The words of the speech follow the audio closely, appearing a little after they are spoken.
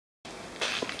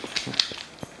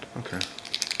Okay.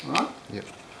 All right? Yep.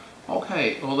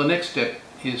 Okay, well the next step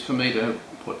is for me to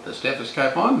put the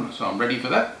stethoscope on, so I'm ready for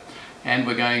that. And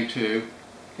we're going to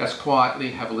just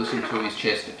quietly have a listen to his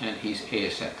chest and his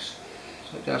air sacs.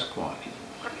 So just quietly.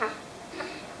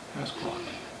 Just quietly.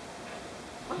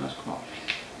 Just quietly.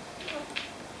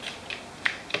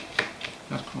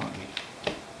 Just quietly.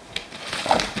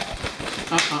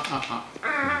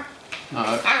 No,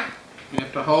 you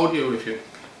have to hold you if you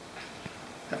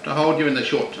have to hold you in the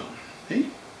short time. See?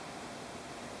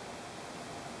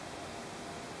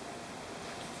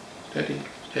 Steady,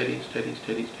 steady, steady,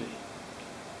 steady, steady.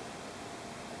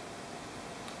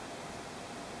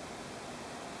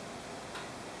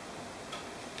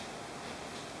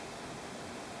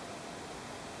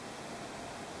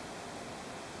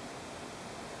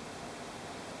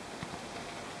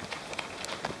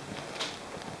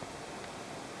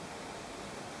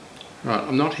 Right,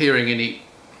 I'm not hearing any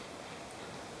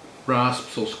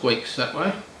rasps or squeaks that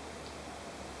way.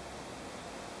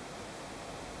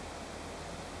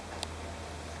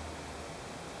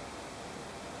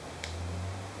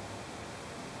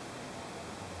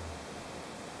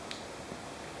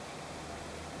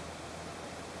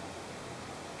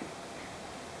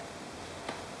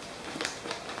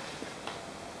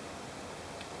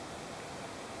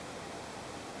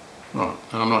 Right,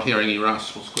 and I'm not hearing any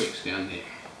rasps or squeaks down there.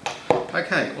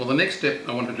 Okay, well the next step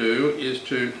I want to do is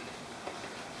to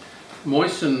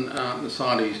moisten the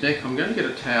side of his neck. I'm going to get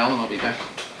a towel and I'll be back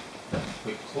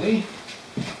quickly.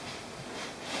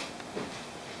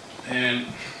 And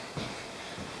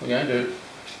we're going to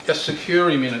just secure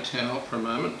him in a towel for a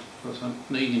moment because I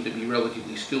need him to be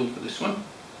relatively still for this one.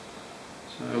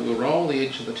 So we'll roll the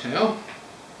edge of the towel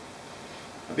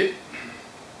a bit,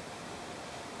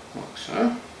 like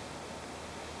so.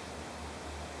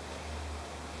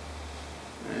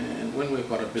 And when we've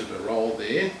got a bit of a roll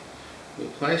there, we'll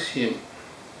place him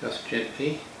just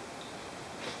gently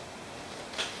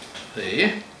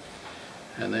there,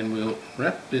 and then we'll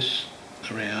wrap this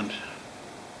around.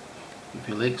 If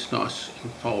your leg's nice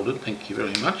and folded, thank you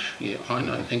very much. Yeah, I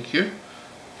know, thank you.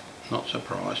 Not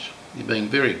surprised. You're being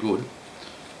very good,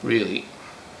 really.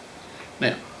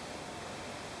 Now,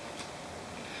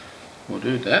 we'll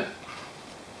do that.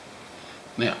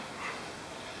 Now,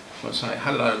 I'll say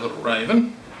hello, little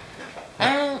raven.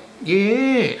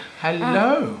 Yeah,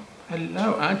 hello,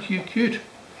 hello, aren't you cute?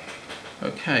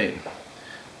 Okay,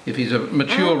 if he's a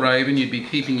mature raven, you'd be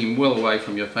keeping him well away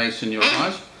from your face and your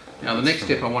eyes. Now the next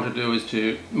step I want to do is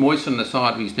to moisten the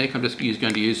side of his neck. I'm just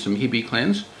going to use some Hibby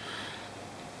cleanse,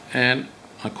 and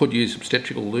I could use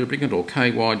obstetrical lubricant or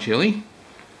KY jelly.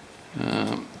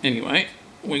 Anyway,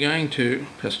 we're going to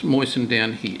just moisten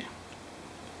down here.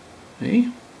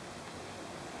 See?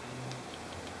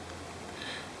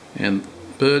 And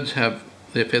birds have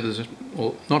their feathers,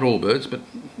 or not all birds, but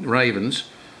ravens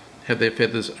have their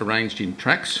feathers arranged in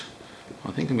tracks.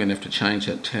 I think I'm going to have to change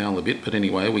that towel a bit, but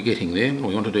anyway, we're getting there.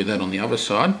 We want to do that on the other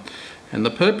side. And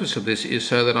the purpose of this is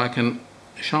so that I can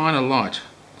shine a light,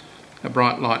 a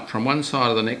bright light from one side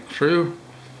of the neck through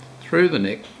the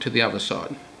neck to the other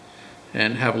side,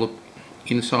 and have a look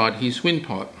inside his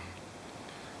windpipe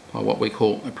by what we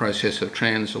call a process of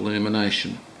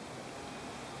transillumination.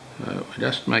 So we're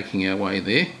just making our way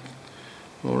there.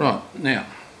 Alright, now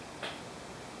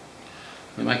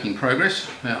we're making progress.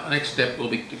 Now the next step will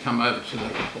be to come over to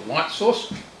the light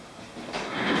source. You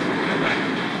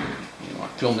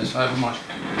might film this over my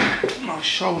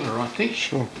shoulder, I think.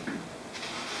 Sure.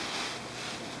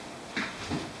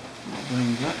 I'll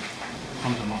bring that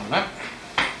onto my lap.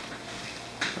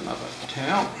 Another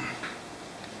towel.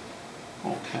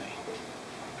 Okay.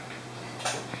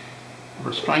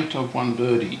 Restraint of one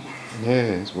birdie.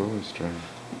 Yeah, it's well restrained.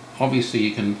 Obviously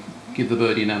you can give the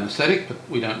birdie an anaesthetic, but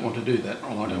we don't want to do that, or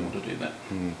I don't want to do that.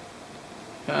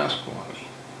 Just quietly.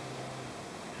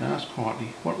 Just quietly.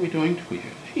 What are we doing to you?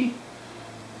 Hey?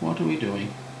 What are we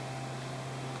doing?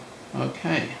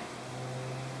 Okay.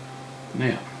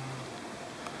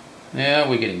 Now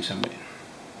we're getting somewhere.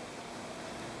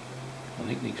 I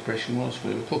think the expression was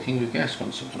we were cooking with gas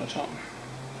once upon a time.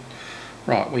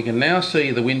 Right, we can now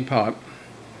see the windpipe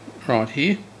right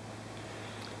here.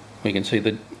 We can see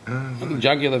the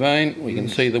jugular vein, we can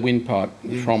see the windpipe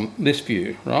from this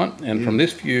view, right? And from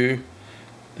this view,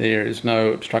 there is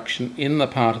no obstruction in the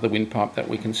part of the windpipe that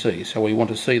we can see. So we want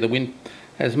to see the wind,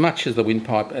 as much as the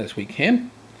windpipe as we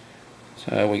can.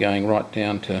 So we're going right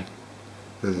down to...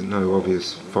 There's no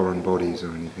obvious foreign bodies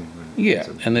or anything? Right? Yeah,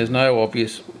 and there's no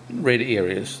obvious red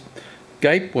areas.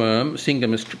 Gapeworm,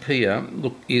 Syngamus trachea,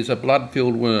 is a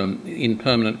blood-filled worm in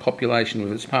permanent copulation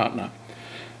with its partner.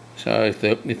 So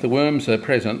if the worms are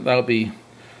present, they'll be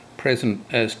present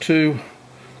as 2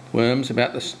 worms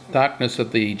about the darkness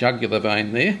of the jugular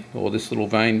vein there, or this little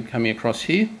vein coming across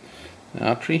here, the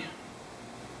artery,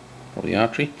 probably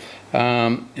artery.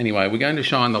 Anyway, we're going to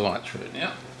shine the light through it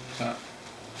now. So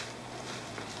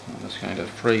I'm just going to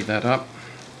free that up,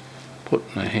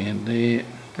 put my hand there,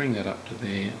 bring that up to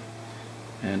there,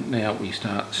 and now we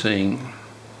start seeing,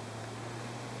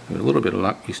 with a little bit of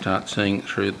luck, we start seeing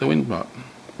through the windpipe.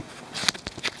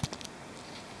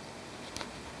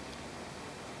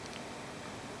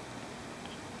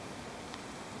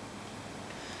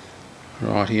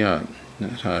 Rightio.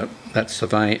 So that's the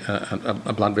vein,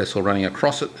 a blood vessel running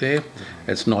across it there.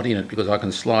 It's not in it because I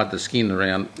can slide the skin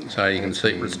around so you can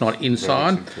see, but it's not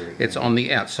inside. It's on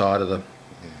the outside of the...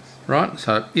 Right?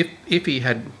 So if he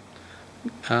had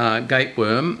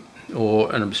gapeworm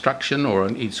or an obstruction, or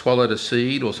he'd swallowed a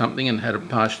seed or something and had a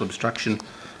partial obstruction,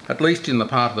 at least in the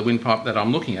part of the windpipe that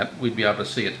I'm looking at, we'd be able to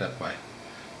see it that way.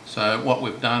 So what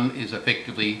we've done is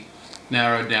effectively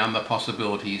narrowed down the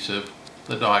possibilities of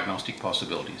the diagnostic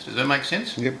possibilities. Does that make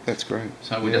sense? Yep, that's great.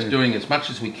 So we're just doing as much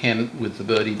as we can with the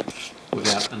birdie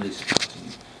without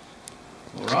anaesthetising.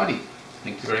 Alrighty,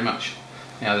 thank you very much.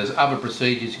 Now there's other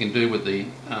procedures you can do with the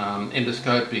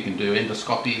endoscope. You can do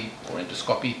endoscopy or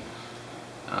endoscopy,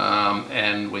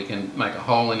 and we can make a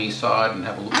hole in his side and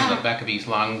have a look at the back of his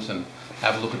lungs and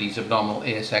have a look at his abdominal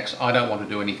air sacs. I don't want to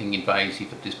do anything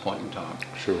invasive at this point in time.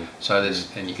 Sure. So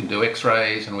there's, and you can do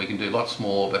x-rays and we can do lots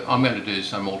more, but I'm going to do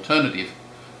some alternative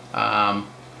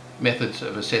methods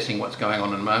of assessing what's going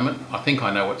on in a moment. I think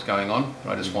I know what's going on.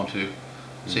 I just want to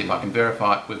see if I can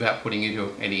verify it without putting you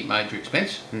to any major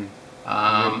expense.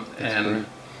 And great.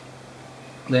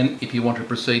 Then if you want to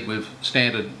proceed with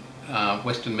standard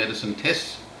Western medicine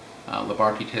tests,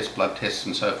 laboratory tests, blood tests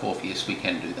and so forth, yes, we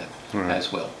can do that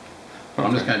as well. But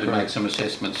I'm just going to make some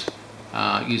assessments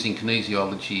using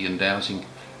kinesiology and dowsing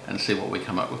and see what we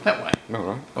come up with that way.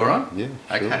 Alright. Alright? Yeah,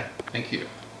 okay, sure. thank you.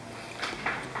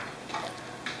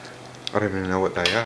 I don't even know what they are.